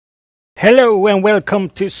Hello and welcome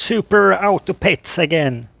to Super Auto Pets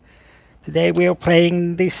again. Today we are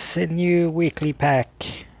playing this new weekly pack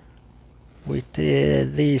with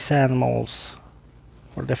these animals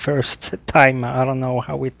for the first time. I don't know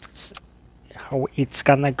how it's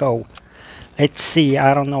gonna go. Let's see.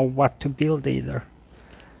 I don't know what to build either,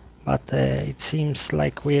 but it seems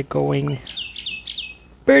like we're going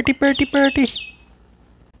birdie.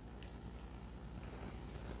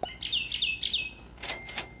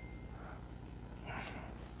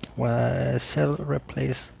 Sell,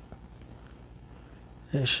 replace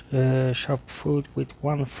shop food with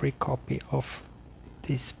one free copy of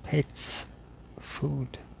this pet's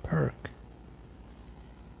food perk.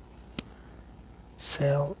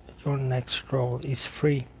 Sell, your next roll is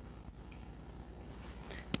free.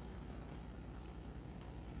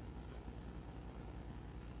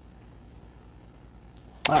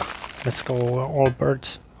 Let's go all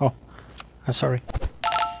birds. Oh, I'm sorry.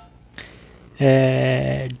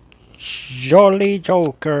 Jolly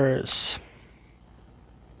Jokers.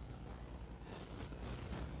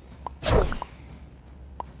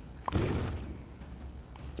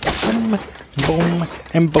 Boom, boom,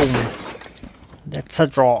 and boom. That's a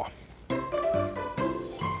draw.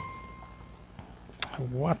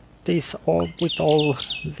 What is all with all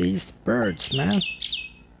these birds, man?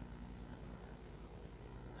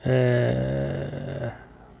 Yeah,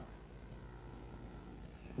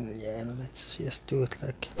 let's just do it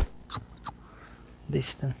like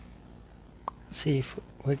this then. See if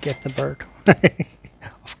we get the bird.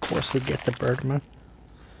 Of course we get the bird, man.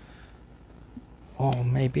 Oh,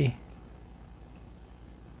 maybe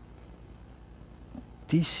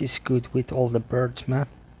this is good with all the birds, man.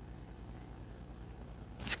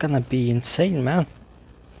 It's gonna be insane, man.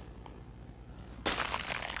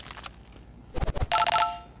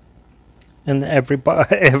 And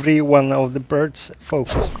every one of the birds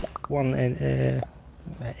focused one enemy,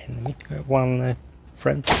 one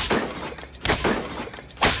friend.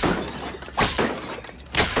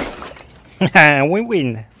 And we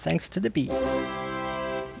win, thanks to the bee.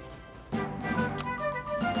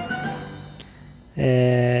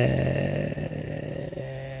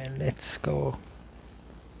 Let's go.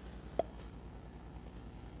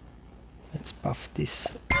 Let's buff this.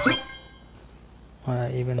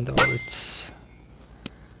 Even though it's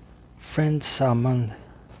friend summoned.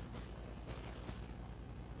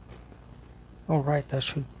 Alright, I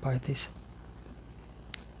should buy this.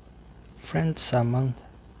 Friend summoned.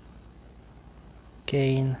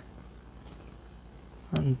 Gain.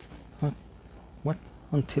 And what?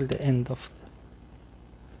 Until the end of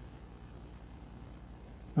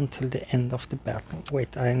the battle.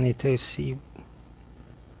 Wait, I need to see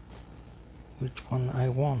which one I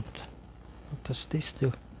want. What does this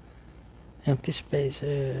do? Empty space.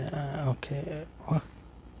 Okay. What?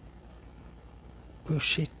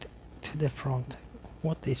 Push it to the front.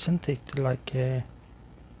 What, isn't it like the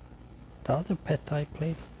other pet I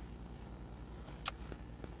played?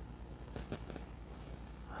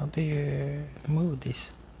 How do you move this?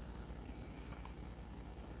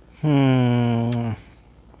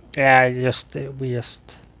 Yeah, we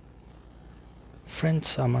just friend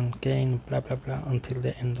summon, gain, blah blah blah until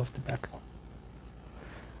the end of the battle.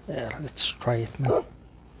 Yeah, let's try it now.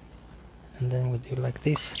 And then we do like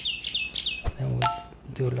this. Then we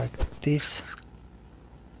do like this.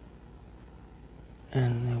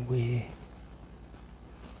 And then we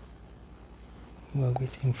move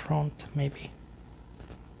it in front, maybe.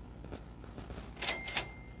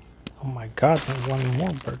 Oh my god, one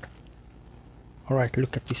more bird. Alright,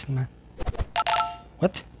 look at this, man.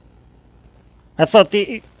 What? I thought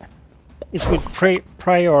it would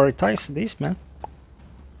prioritize this, man.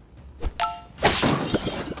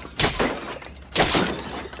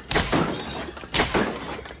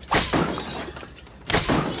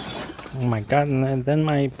 Oh my god, and then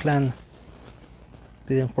my plan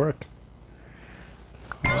didn't work.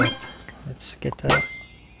 Alright, let's get that.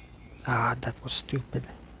 Ah, that was stupid.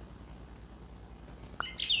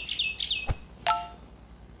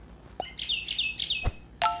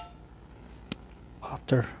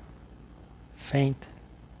 Otter. Faint.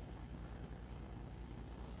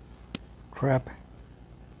 Crab.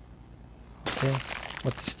 Okay,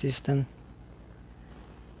 what is this then?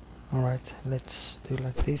 Alright, let's do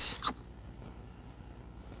like this.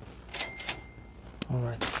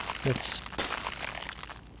 Alright, let's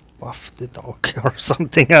buff the dog or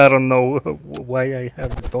something. I don't know why I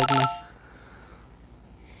have the dog now.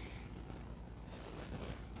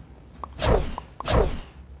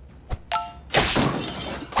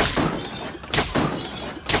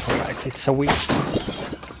 Alright, it's a week.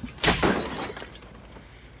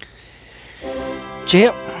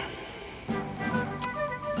 Yeah.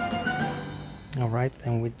 All right,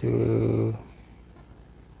 then we do.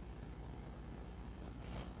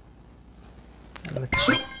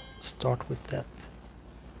 Let's start with that,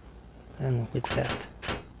 and with that,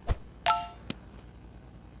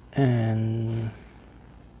 and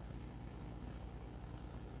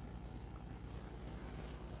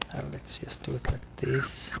let's just do it like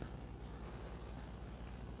this,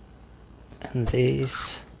 and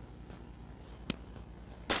this,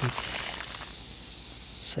 and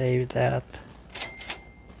save that,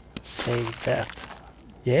 save that,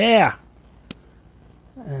 yeah,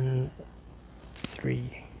 and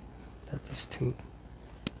 3, that is 2.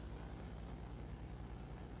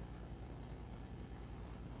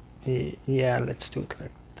 Yeah, let's do it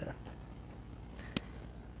like that.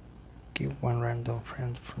 Give one random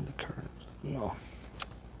friend from the current. No.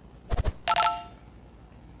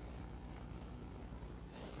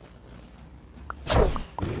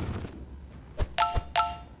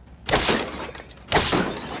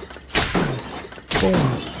 Boom,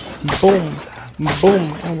 boom, boom,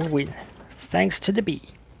 and we win. Thanks to the bee.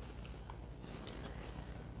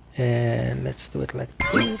 Let's do it like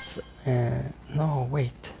this. No,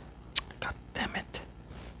 wait. God damn it.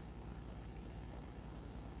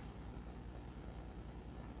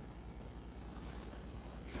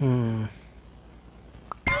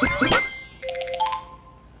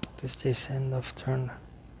 What is this? End of turn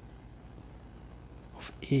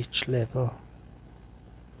of each level.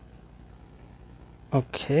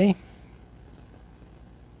 Okay.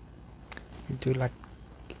 We do like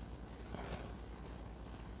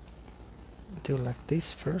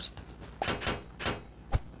this first.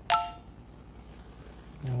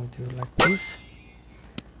 Then we do like this.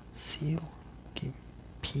 Seal. Give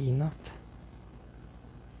peanut.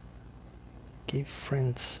 Give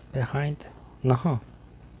friends behind. No.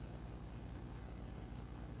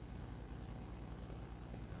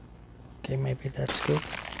 Okay, maybe that's good.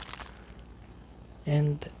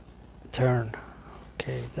 And turn.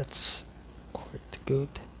 Okay, that's quite good.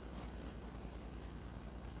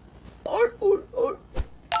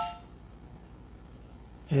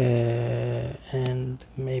 And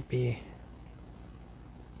maybe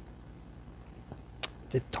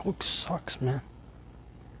the dog sucks, man.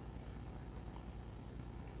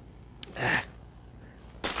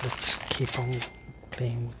 Let's keep on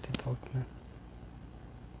playing with the dog, man.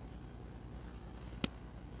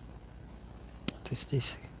 What is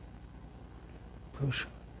this? Push.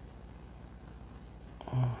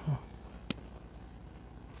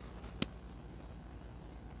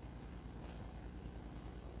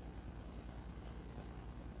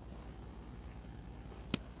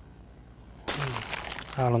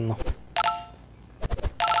 I don't know.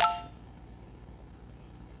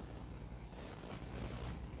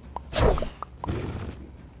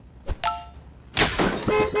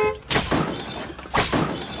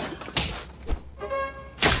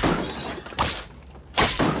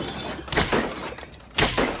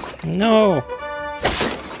 No.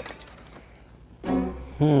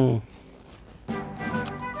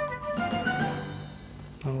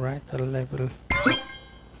 All right, a level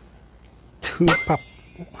 2 pup.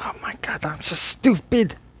 Oh my god, I'm so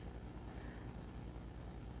stupid.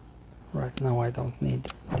 Right now I don't need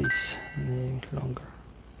this any longer.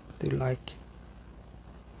 Do you like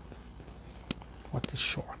what is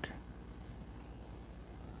shark?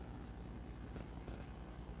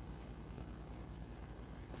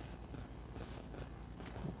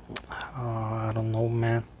 I don't know,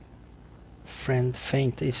 man. Friend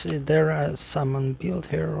faint. Is there a summon build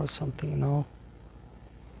here or something? No.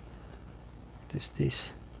 What is this?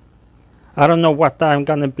 I don't know what I'm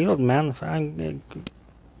gonna build, man. I'm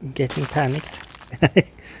getting panicked.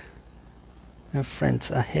 And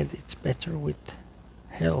friends ahead, it's better with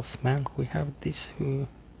health, man. We have this who...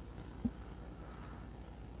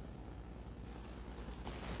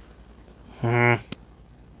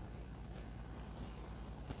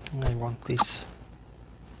 I want this.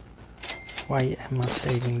 Why am I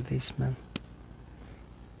saving this, man?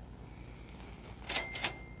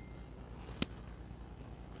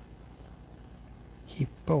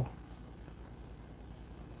 Hippo.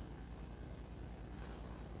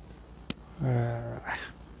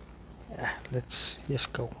 Let's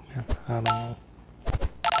just go, man. I don't know.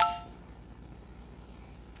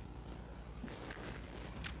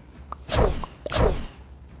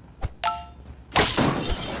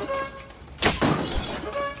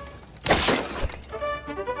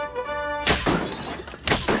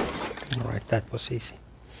 Alright, that was easy.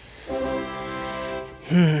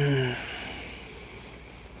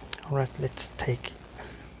 Alright, let's take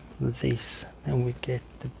this. Then we get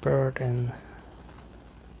the bird and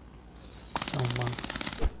someone.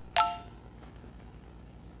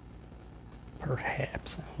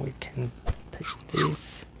 perhaps we can take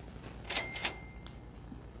this.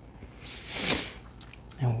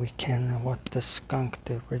 And we can, what the skunk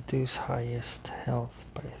to reduce highest health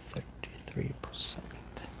by 33%.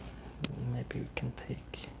 Maybe we can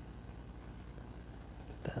take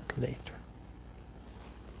that later.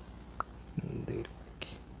 Do like,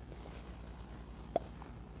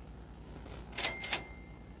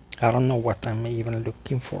 I don't know what I'm even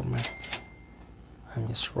looking for, man. I'm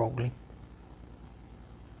just rolling.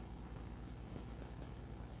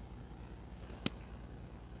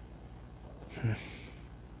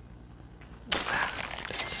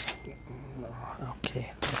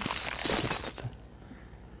 Okay, let's skip it.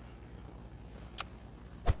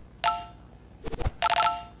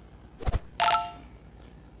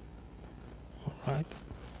 All right.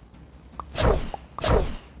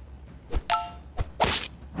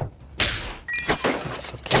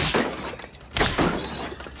 That's okay.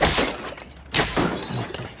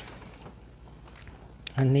 Okay.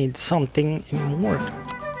 I need something more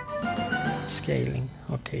scaling.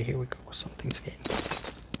 Okay, here we go. Something scaling.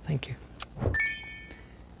 Thank you.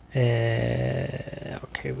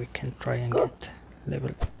 Okay, we can try and get level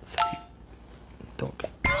 3 dog.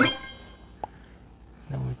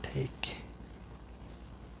 Then we take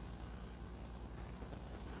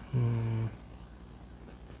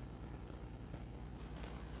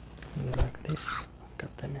like this. God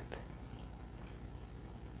damn it.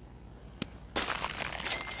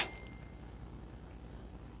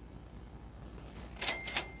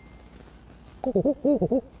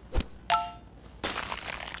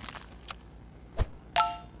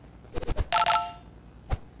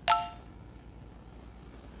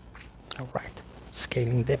 All right,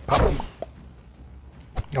 scaling the puppy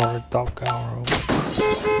or dog or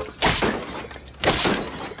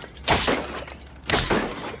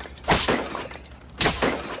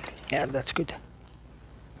yeah, that's good.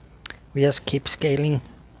 We just keep scaling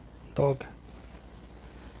dog.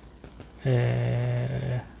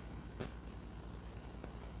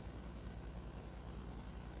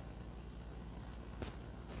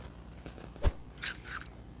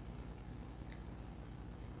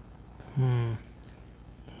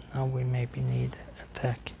 Now we maybe need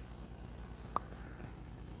attack.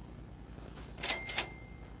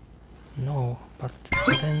 No, but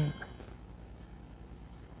then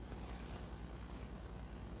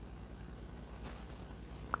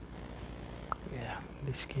yeah,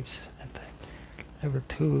 this gives attack. Level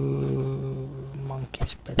 2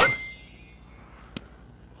 monkeys better.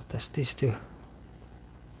 What does this do?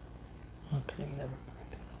 Okay, never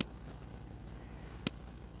mind.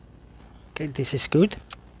 Okay, this is good.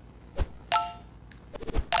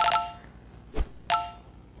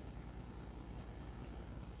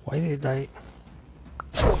 Why did I?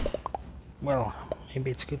 Well,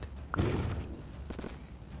 maybe it's good.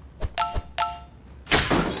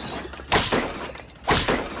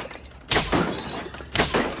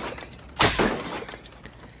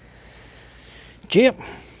 Yep.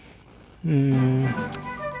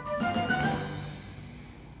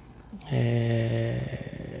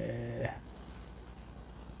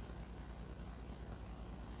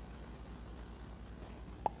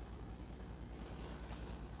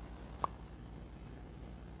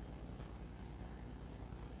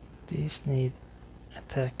 These need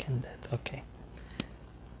attack and that. Okay.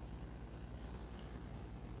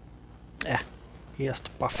 Yeah, just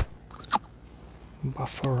buffer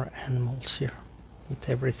animals here with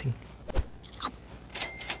everything.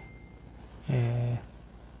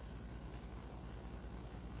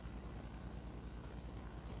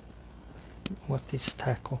 What is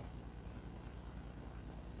tackle?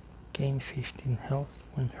 Gain 15 health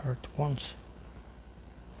when hurt once.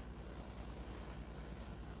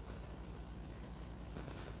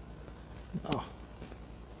 Oh.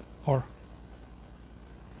 Or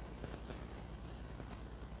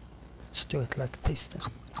let's do it like this then.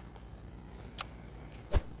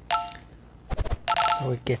 So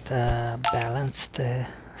we get a balanced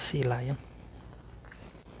sea lion.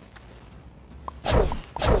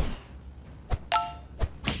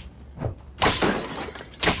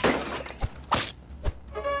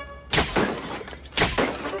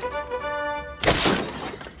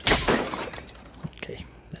 Okay,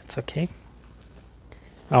 that's okay.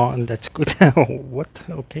 Oh, and that's good. What?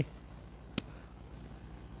 Okay.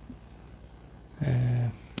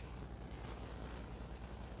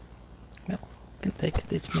 Well, I can take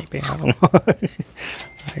this maybe. I don't know.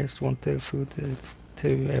 I just want the food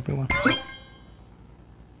to everyone.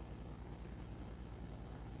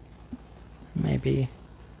 Maybe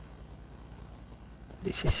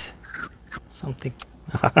this is something.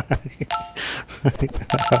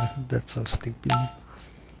 That's so stupid.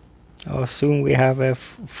 Oh, soon we have a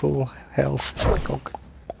full health cock.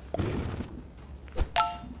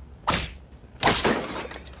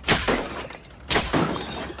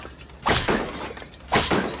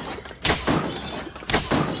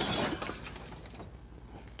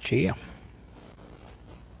 Gee.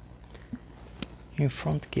 In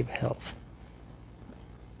front give health.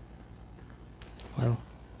 Well,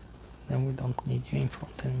 then we don't need you in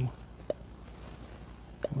front anymore.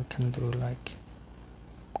 We can do like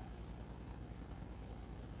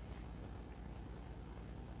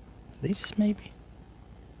this maybe.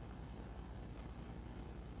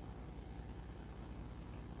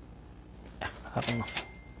 I don't know.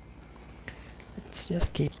 Let's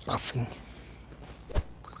just keep buffing.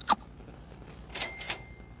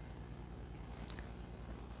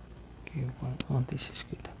 Oh, this is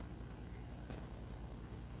good.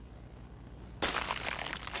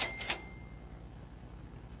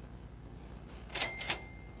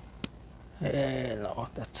 No,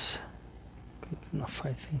 that's good enough,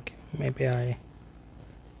 I think. Maybe I...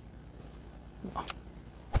 No.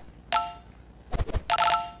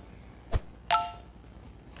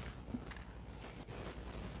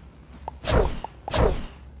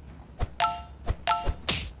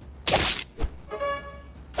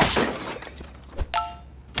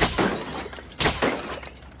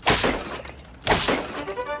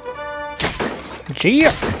 Gee!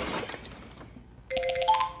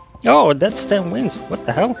 Oh, that's 10 wins. What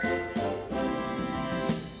the hell?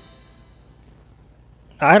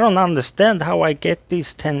 I don't understand how I get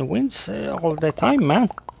these 10 wins all the time, man.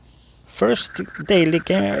 First daily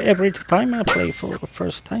game, every time I play for the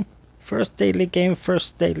first time. First daily game,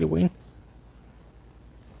 first daily win.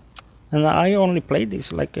 And I only play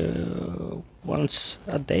this like once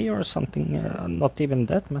a day or something, not even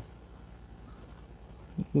that, man.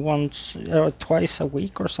 Once or twice a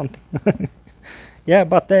week or something. Yeah,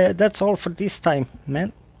 but that's all for this time,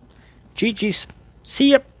 man. GG's.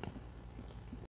 See ya.